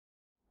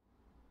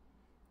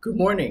Good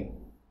morning.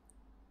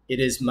 It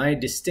is my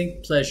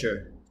distinct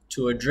pleasure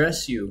to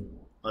address you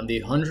on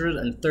the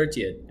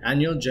 130th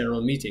Annual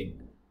General Meeting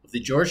of the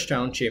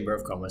Georgetown Chamber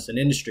of Commerce and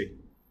Industry.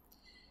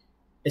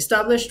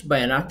 Established by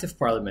an act of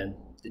Parliament,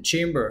 the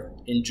Chamber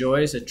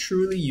enjoys a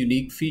truly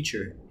unique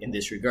feature in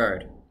this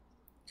regard.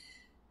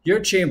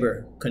 Your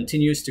Chamber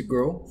continues to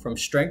grow from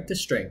strength to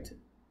strength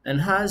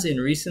and has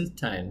in recent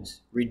times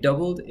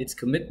redoubled its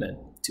commitment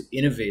to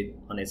innovate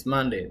on its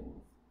mandate.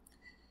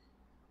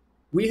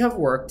 We have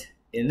worked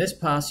in this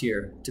past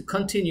year to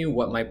continue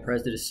what my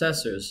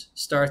predecessors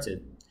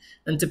started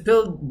and to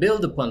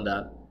build upon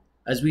that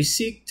as we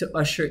seek to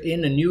usher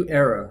in a new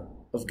era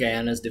of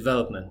Guyana's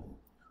development,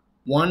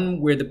 one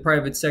where the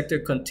private sector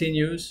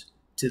continues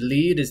to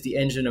lead as the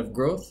engine of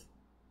growth.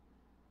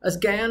 As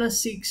Guyana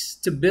seeks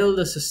to build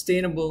a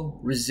sustainable,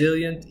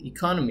 resilient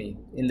economy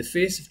in the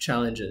face of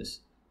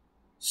challenges,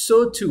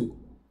 so too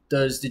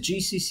does the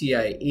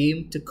GCCI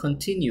aim to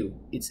continue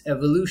its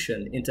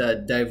evolution into a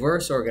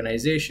diverse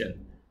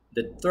organization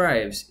that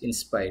thrives in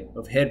spite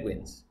of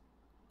headwinds.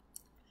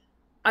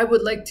 I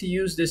would like to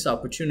use this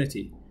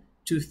opportunity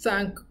to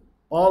thank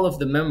all of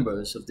the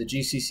members of the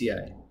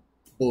GCCI,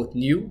 both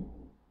new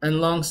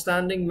and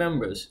long-standing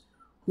members,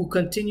 who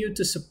continue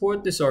to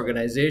support this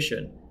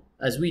organization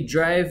as we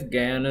drive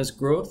Guyana's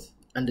growth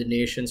and the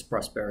nation's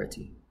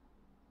prosperity.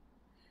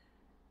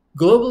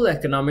 Global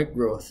economic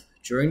growth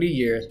during the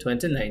year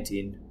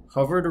 2019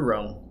 hovered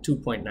around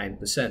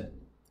 2.9%.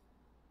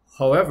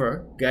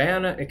 However,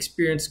 Guyana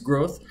experienced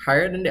growth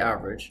higher than the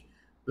average,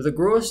 with a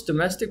gross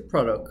domestic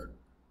product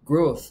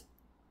growth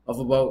of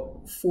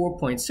about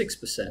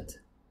 4.6%.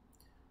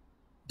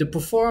 The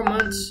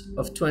performance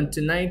of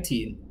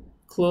 2019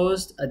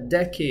 closed a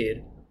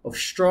decade of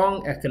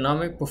strong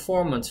economic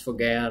performance for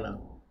Guyana,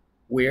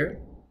 where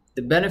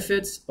the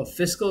benefits of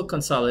fiscal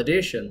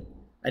consolidation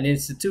and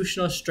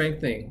institutional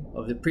strengthening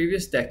of the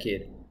previous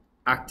decade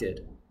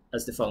acted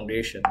as the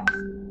foundation.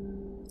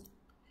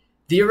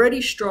 The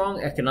already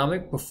strong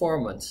economic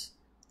performance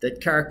that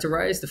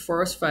characterized the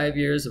first 5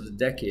 years of the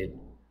decade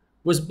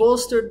was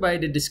bolstered by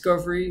the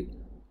discovery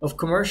of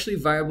commercially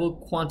viable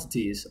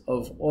quantities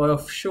of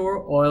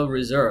offshore oil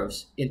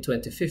reserves in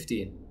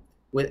 2015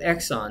 with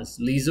Exxon's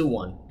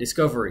Liza-1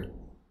 discovery.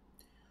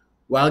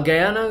 While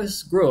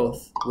Guyana's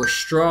growth was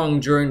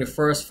strong during the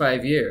first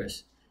 5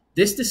 years,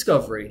 this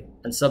discovery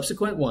and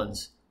subsequent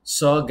ones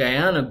saw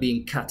Guyana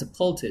being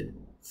catapulted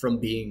from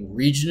being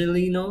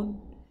regionally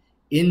known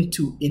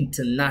into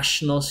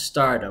international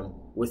stardom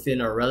within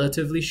a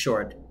relatively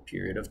short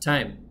period of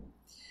time.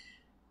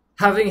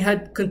 Having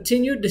had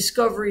continued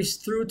discoveries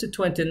through to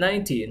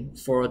 2019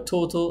 for a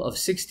total of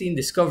 16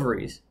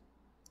 discoveries,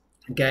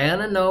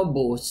 Guyana now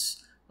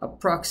boasts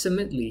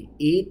approximately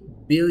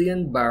 8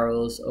 billion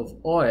barrels of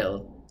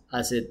oil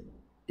as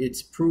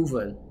its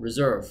proven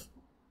reserve.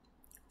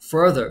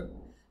 Further,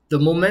 the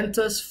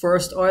momentous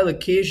first oil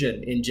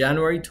occasion in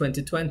January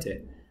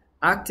 2020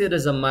 acted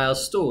as a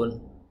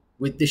milestone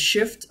with the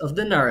shift of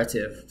the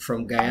narrative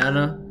from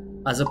Guyana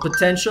as a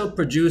potential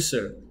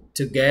producer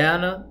to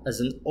Guyana as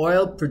an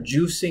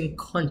oil-producing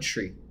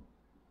country,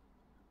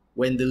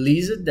 when the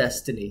Liza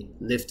Destiny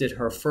lifted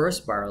her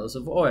first barrels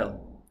of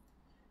oil.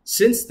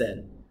 Since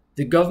then,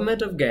 the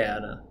government of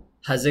Guyana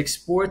has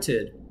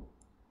exported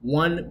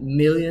 1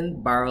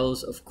 million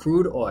barrels of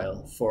crude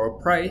oil for a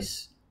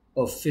price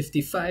of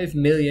 $55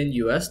 million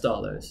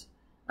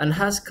and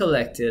has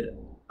collected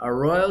a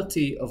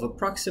royalty of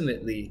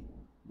approximately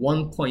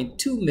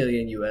 $1.2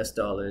 million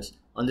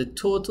on the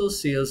total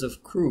sales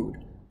of crude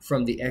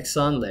from the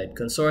Exxon-led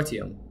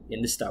consortium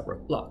in the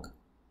Stabroek Block.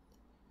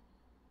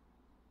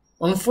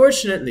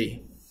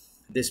 Unfortunately,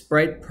 this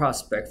bright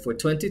prospect for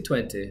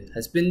 2020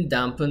 has been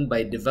dampened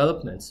by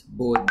developments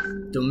both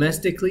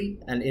domestically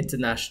and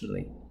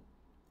internationally.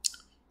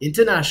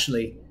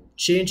 Internationally,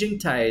 changing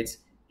tides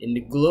in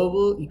the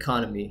global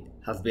economy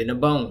have been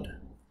abound.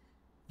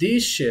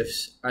 These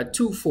shifts are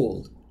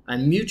twofold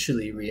and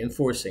mutually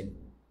reinforcing.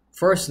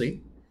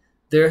 Firstly,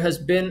 there has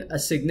been a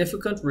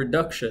significant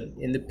reduction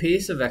in the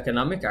pace of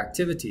economic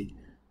activity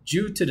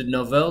due to the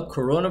novel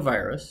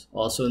coronavirus,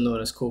 also known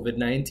as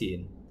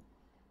COVID-19.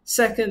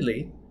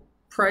 Secondly,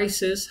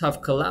 prices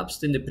have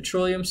collapsed in the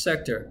petroleum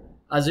sector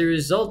as a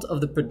result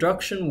of the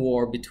production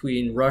war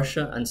between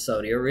Russia and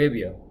Saudi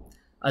Arabia,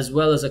 as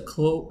well as a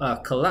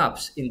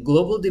collapse in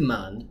global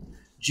demand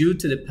due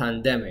to the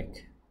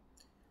pandemic.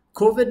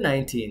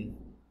 COVID-19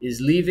 is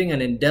leaving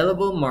an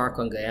indelible mark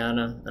on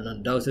Guyana and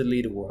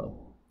undoubtedly the world.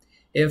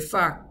 In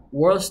fact,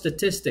 world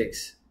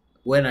statistics,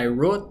 when I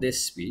wrote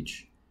this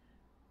speech,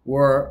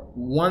 were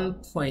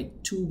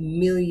 1.2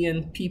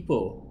 million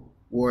people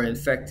were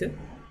infected,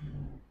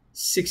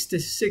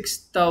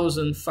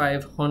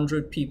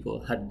 66,500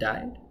 people had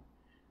died,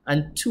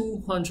 and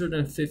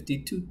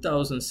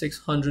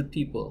 252,600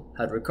 people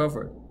had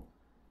recovered.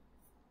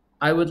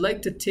 I would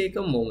like to take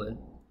a moment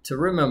to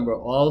remember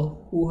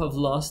all who have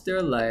lost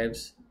their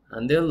lives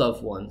and their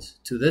loved ones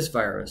to this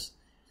virus,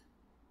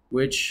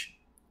 which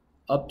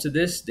up to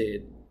this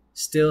date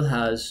still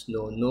has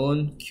no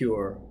known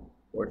cure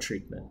or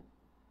treatment.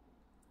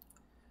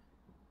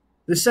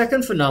 The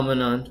second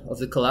phenomenon of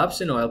the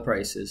collapse in oil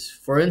prices,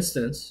 for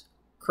instance,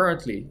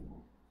 currently,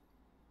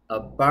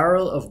 a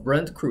barrel of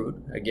Brent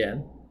crude,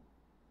 again,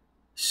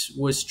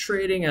 was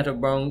trading at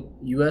around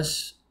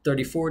US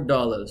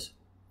 $34,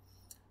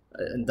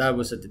 and that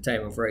was at the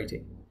time of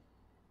writing.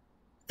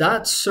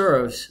 That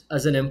serves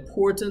as an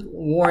important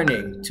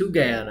warning to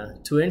Guyana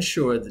to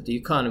ensure that the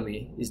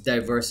economy is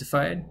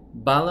diversified,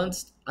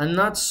 balanced, and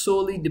not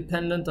solely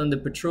dependent on the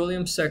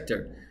petroleum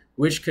sector,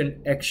 which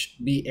can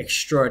be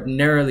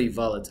extraordinarily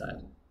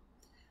volatile.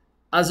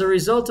 As a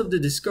result of the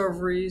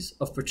discoveries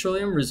of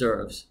petroleum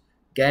reserves,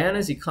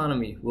 Guyana's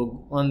economy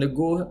will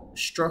undergo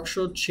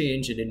structural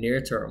change in the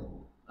near term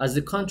as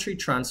the country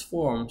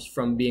transforms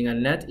from being a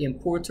net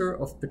importer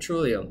of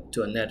petroleum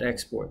to a net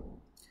export.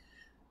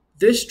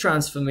 This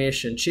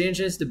transformation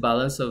changes the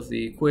balance of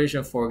the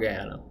equation for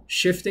Guyana,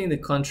 shifting the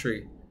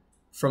country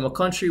from a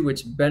country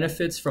which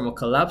benefits from a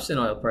collapse in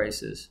oil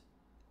prices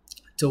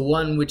to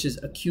one which is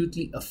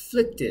acutely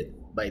afflicted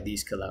by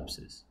these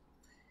collapses.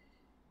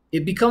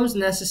 It becomes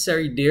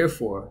necessary,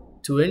 therefore,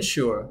 to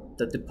ensure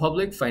that the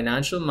public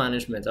financial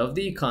management of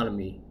the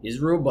economy is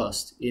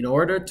robust in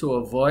order to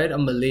avoid a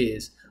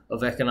malaise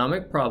of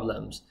economic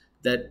problems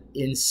that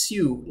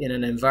ensue in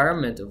an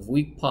environment of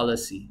weak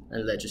policy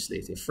and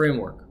legislative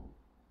framework.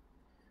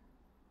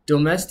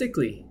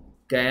 Domestically,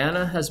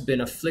 Guyana has been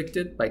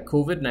afflicted by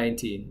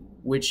COVID-19,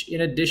 which, in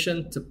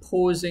addition to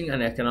posing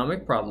an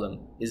economic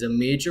problem, is a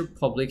major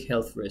public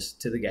health risk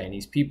to the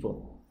Guyanese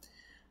people.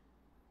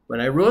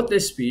 When I wrote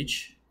this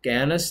speech,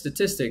 Guyana's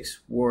statistics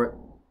were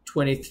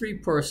 23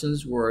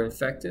 persons were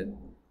infected,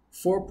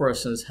 4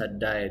 persons had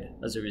died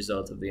as a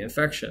result of the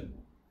infection.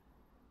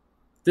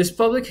 This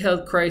public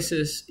health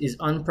crisis is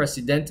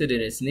unprecedented in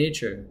its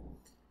nature,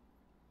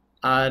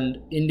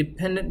 and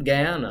independent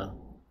Guyana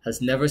has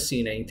never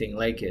seen anything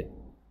like it.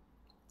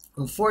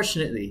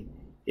 Unfortunately,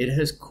 it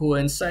has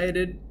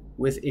coincided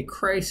with a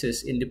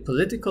crisis in the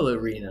political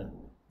arena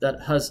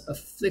that has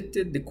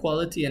afflicted the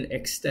quality and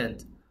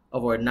extent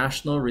of our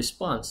national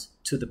response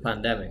to the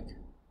pandemic.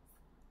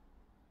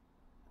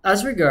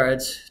 As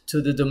regards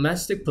to the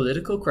domestic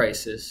political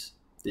crisis,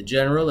 the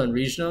general and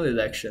regional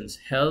elections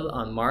held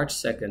on March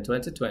 2nd,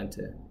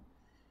 2020,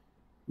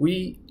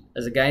 we,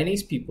 as a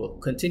Guyanese people,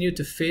 continue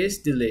to face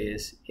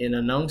delays in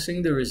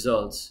announcing the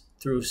results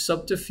through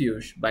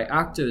subterfuge by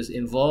actors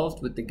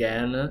involved with the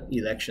Guyana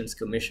Elections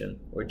Commission,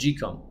 or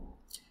GCOM.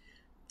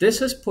 This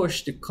has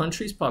pushed the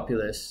country's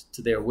populace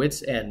to their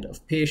wits' end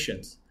of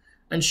patience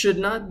and should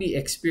not be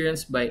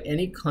experienced by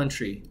any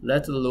country,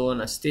 let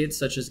alone a state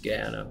such as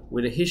Guyana,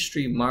 with a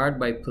history marred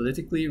by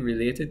politically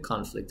related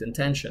conflict and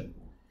tension.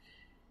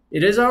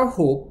 It is our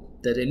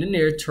hope that in the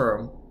near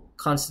term,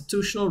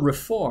 constitutional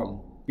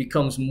reform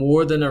becomes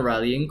more than a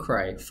rallying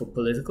cry for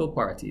political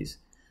parties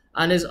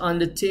and is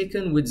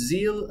undertaken with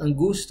zeal and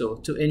gusto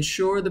to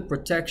ensure the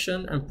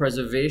protection and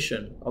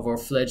preservation of our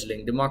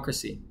fledgling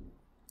democracy.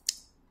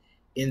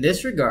 In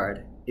this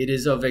regard, it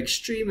is of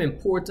extreme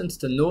importance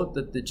to note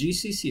that the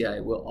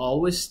GCCI will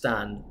always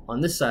stand on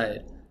the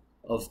side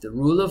of the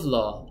rule of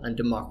law and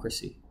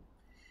democracy.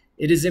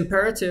 It is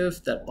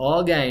imperative that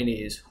all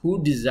Guyanese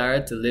who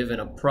desire to live in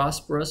a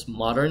prosperous,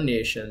 modern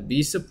nation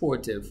be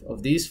supportive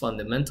of these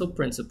fundamental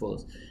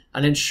principles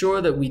and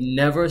ensure that we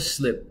never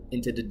slip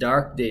into the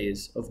dark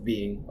days of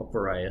being a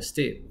pariah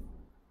state.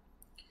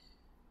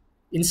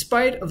 In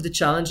spite of the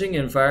challenging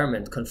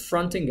environment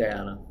confronting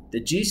Guyana, the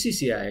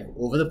GCCI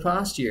over the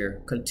past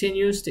year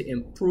continues to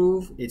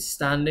improve its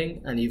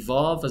standing and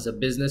evolve as a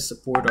business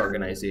support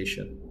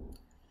organization.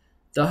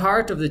 The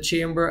heart of the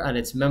Chamber and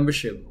its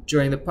membership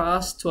during the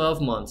past 12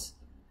 months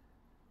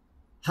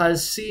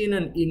has seen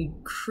an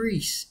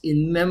increase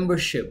in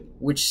membership,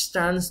 which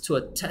stands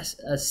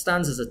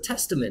as a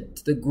testament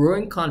to the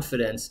growing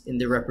confidence in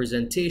the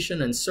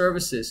representation and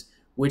services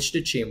which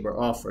the Chamber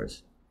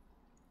offers.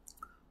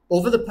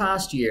 Over the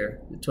past year,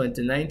 the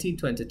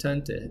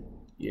 2019-2020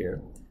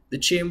 year, the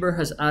Chamber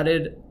has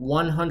added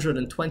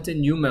 120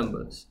 new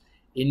members,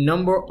 a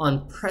number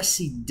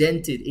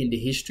unprecedented in the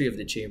history of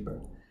the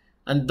Chamber.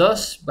 And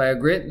thus, by a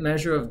great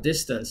measure of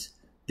distance,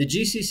 the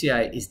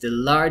GCCI is the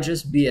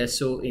largest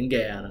BSO in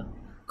Guyana,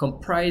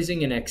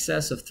 comprising in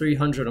excess of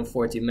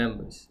 340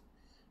 members.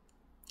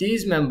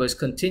 These members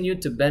continue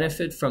to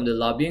benefit from the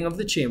lobbying of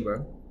the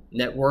Chamber,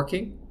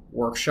 networking,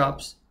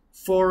 workshops,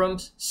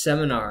 forums,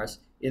 seminars,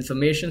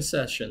 information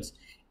sessions,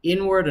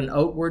 inward and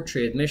outward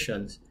trade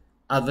missions,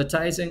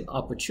 advertising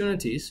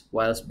opportunities,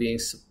 whilst being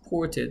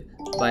supported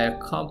by a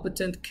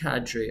competent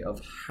cadre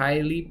of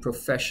highly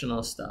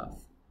professional staff.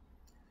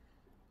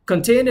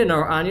 Contained in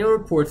our annual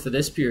report for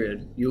this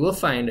period, you will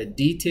find a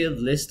detailed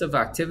list of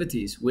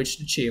activities which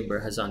the Chamber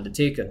has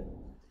undertaken.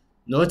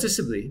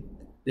 Noticeably,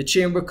 the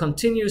Chamber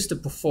continues to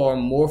perform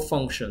more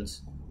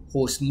functions,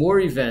 host more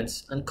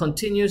events, and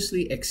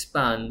continuously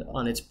expand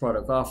on its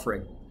product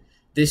offering.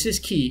 This is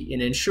key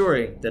in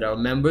ensuring that our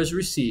members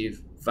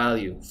receive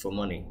value for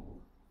money.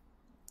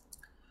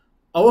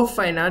 Our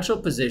financial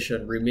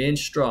position remains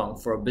strong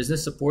for a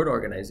business support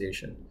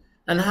organization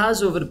and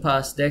has over the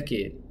past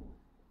decade.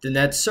 The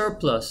net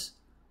surplus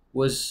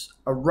was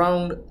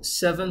around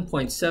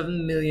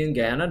 7.7 million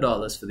Guyana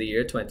dollars for the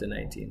year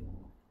 2019,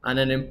 and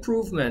an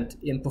improvement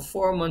in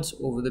performance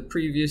over the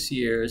previous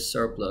year's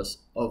surplus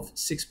of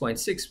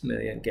 6.6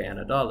 million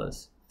Guyana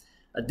dollars.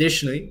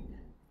 Additionally,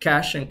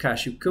 cash and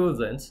cash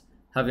equivalents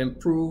have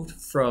improved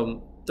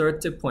from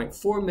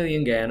 30.4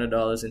 million Guyana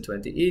dollars in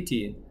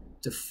 2018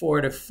 to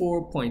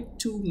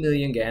 44.2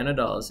 million Guyana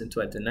dollars in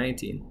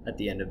 2019 at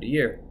the end of the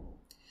year.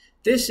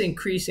 This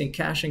increase in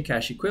cash and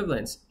cash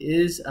equivalents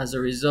is as a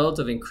result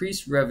of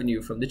increased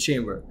revenue from the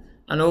Chamber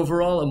and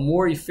overall a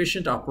more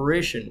efficient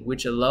operation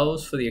which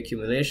allows for the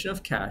accumulation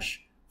of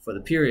cash for the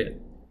period.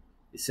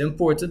 It's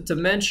important to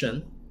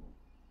mention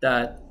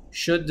that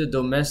should the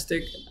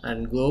domestic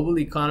and global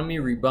economy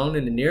rebound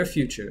in the near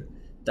future,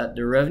 that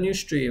the revenue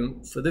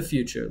stream for the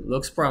future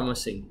looks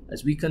promising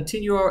as we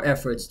continue our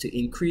efforts to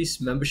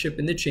increase membership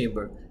in the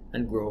Chamber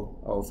and grow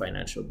our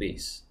financial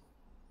base.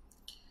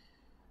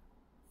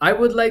 I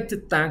would like to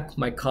thank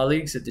my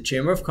colleagues at the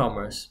Chamber of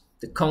Commerce,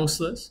 the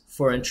councillors,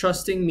 for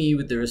entrusting me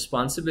with the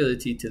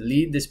responsibility to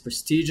lead this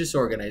prestigious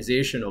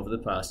organization over the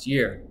past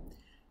year.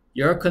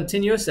 Your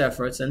continuous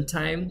efforts and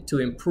time to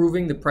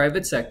improving the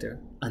private sector,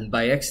 and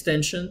by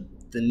extension,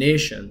 the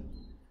nation,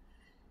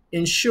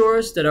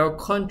 ensures that our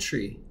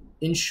country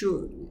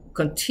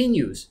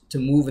continues to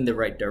move in the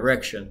right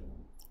direction.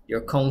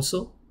 Your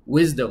counsel,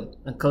 wisdom,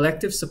 and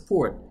collective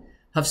support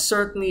have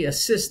certainly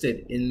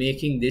assisted in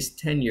making this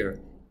tenure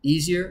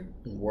easier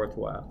and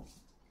worthwhile.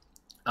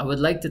 I would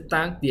like to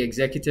thank the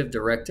Executive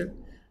Director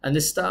and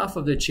the staff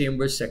of the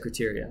Chamber's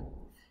Secretariat.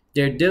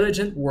 Their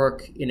diligent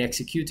work in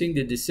executing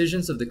the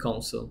decisions of the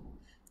Council,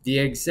 the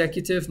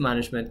Executive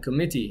Management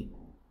Committee,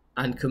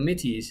 and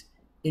committees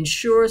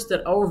ensures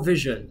that our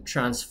vision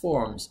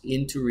transforms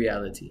into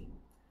reality.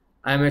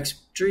 I am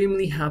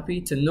extremely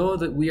happy to know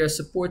that we are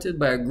supported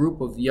by a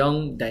group of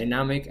young,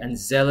 dynamic, and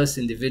zealous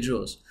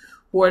individuals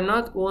who are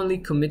not only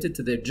committed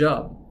to their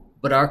job,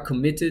 but are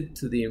committed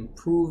to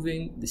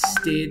improving the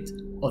state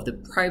of the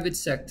private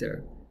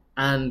sector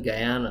and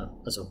Guyana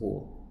as a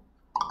whole.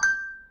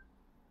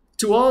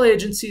 To all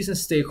agencies and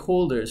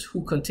stakeholders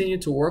who continue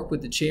to work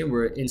with the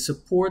Chamber in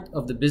support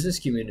of the business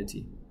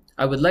community,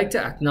 I would like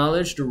to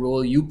acknowledge the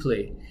role you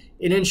play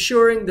in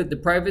ensuring that the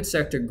private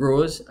sector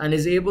grows and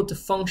is able to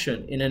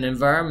function in an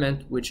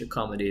environment which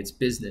accommodates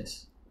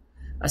business.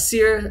 A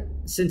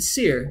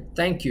sincere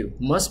thank you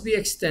must be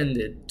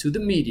extended to the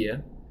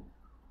media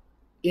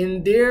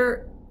in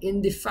their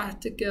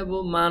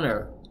indefatigable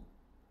manner,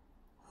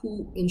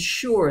 who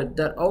ensured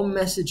that our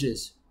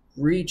messages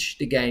reach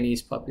the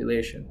Guyanese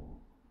population.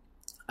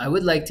 I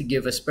would like to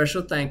give a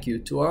special thank you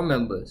to our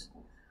members,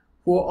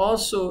 who are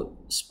also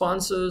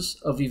sponsors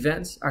of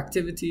events,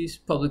 activities,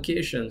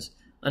 publications,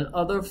 and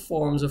other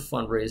forms of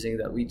fundraising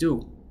that we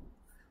do.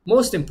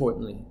 Most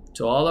importantly,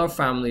 to all our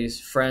families,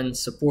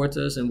 friends,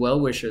 supporters, and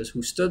well-wishers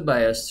who stood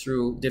by us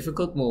through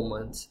difficult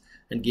moments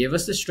and gave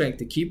us the strength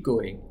to keep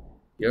going,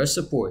 your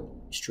support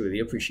is truly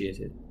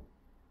appreciated.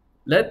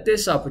 Let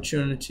this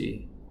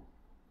opportunity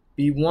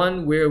be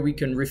one where we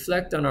can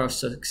reflect on our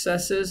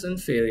successes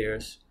and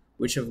failures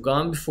which have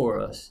gone before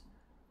us,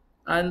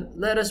 and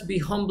let us be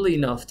humble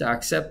enough to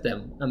accept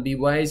them and be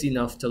wise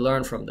enough to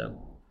learn from them.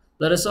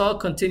 Let us all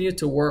continue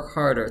to work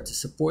harder to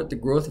support the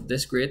growth of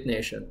this great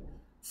nation,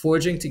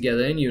 forging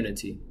together in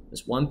unity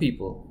as one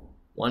people,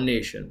 one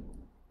nation,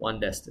 one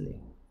destiny.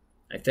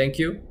 I thank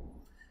you,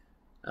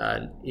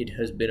 and it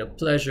has been a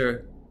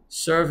pleasure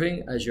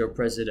serving as your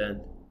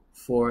president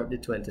for the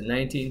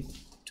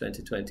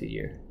 2019-2020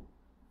 year.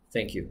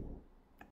 Thank you.